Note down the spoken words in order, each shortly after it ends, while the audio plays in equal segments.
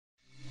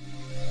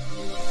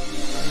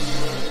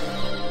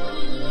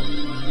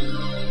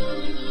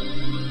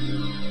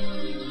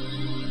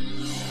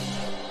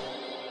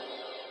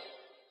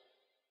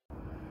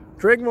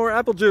Drink more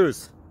apple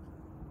juice.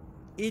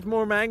 Eat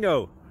more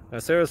mango. No,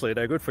 seriously,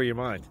 they're good for your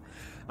mind.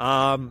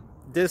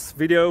 This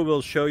video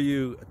will show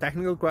you a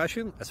technical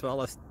question as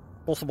well as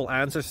possible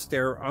answers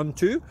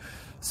thereunto.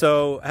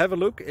 So have a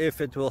look if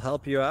it will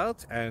help you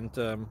out, and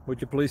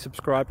would you please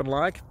subscribe and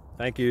like?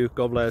 Thank you.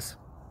 God bless.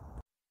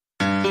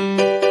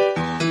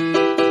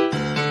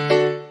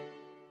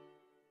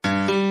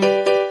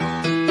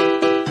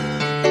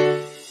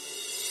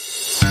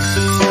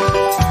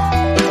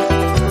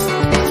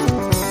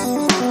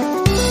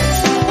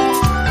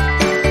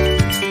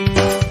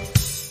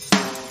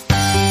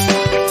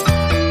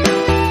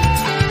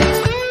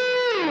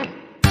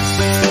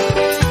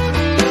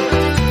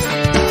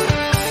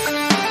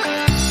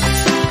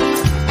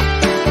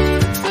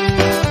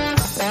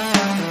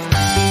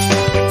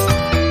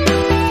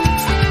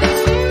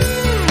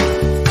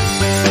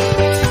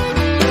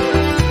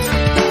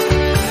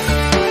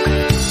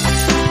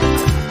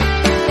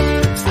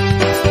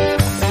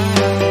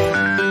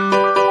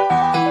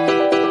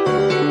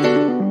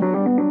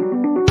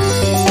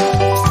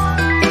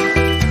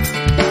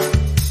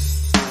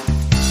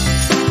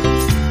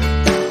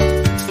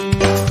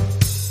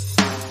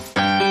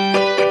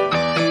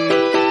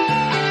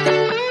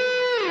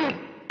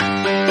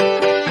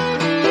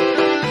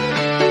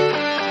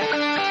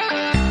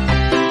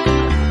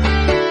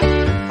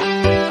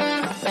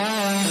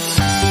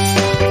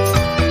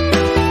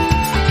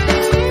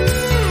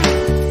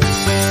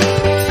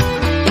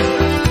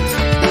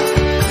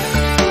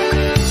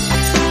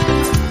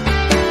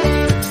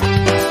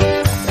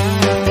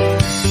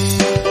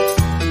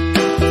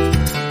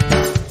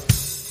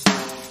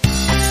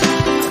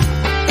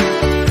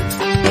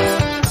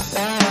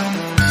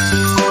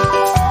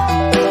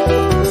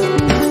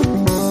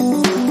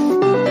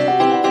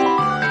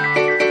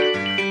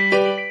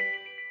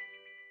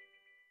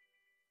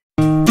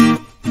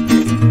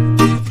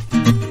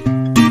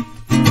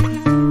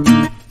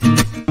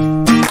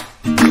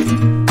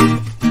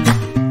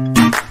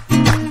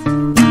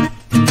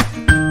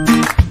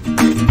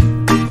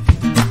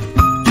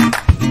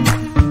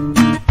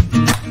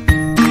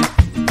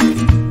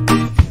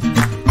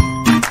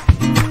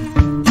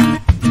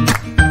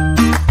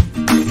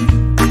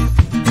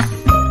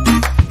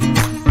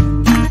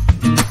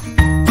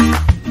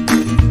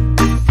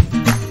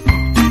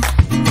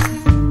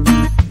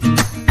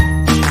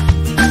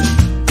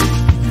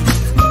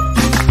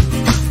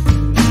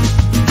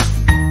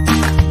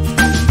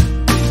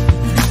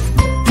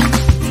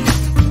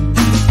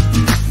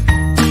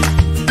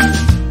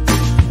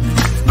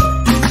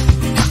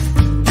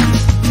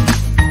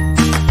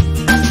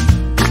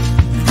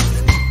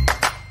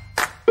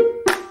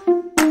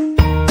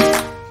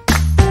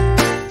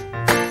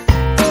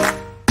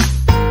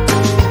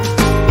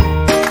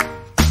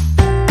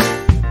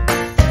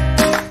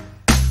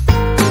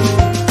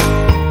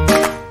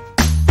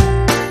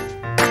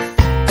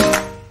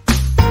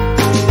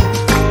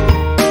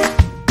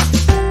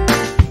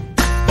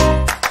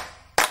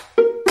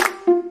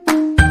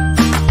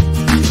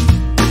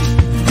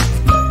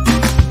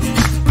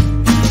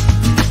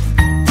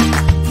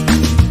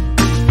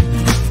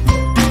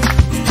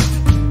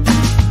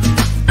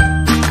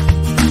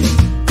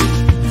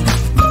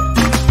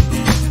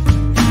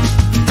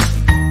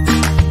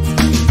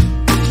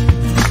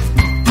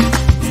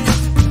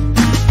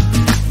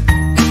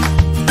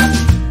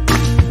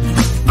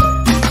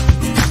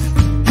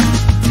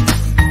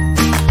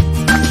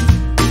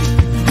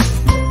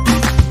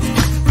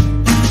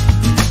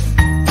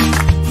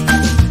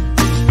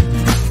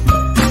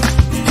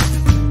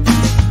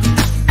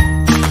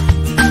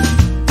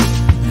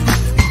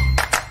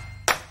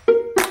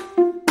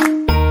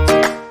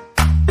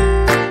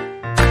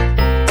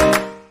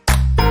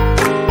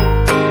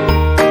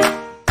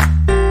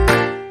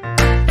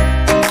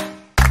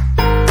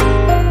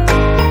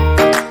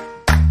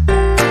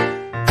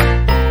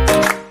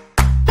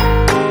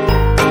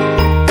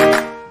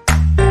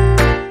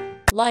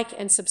 Like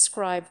and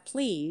subscribe,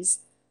 please.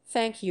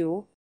 Thank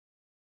you.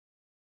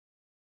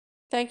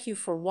 Thank you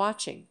for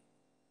watching.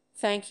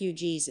 Thank you,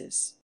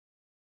 Jesus.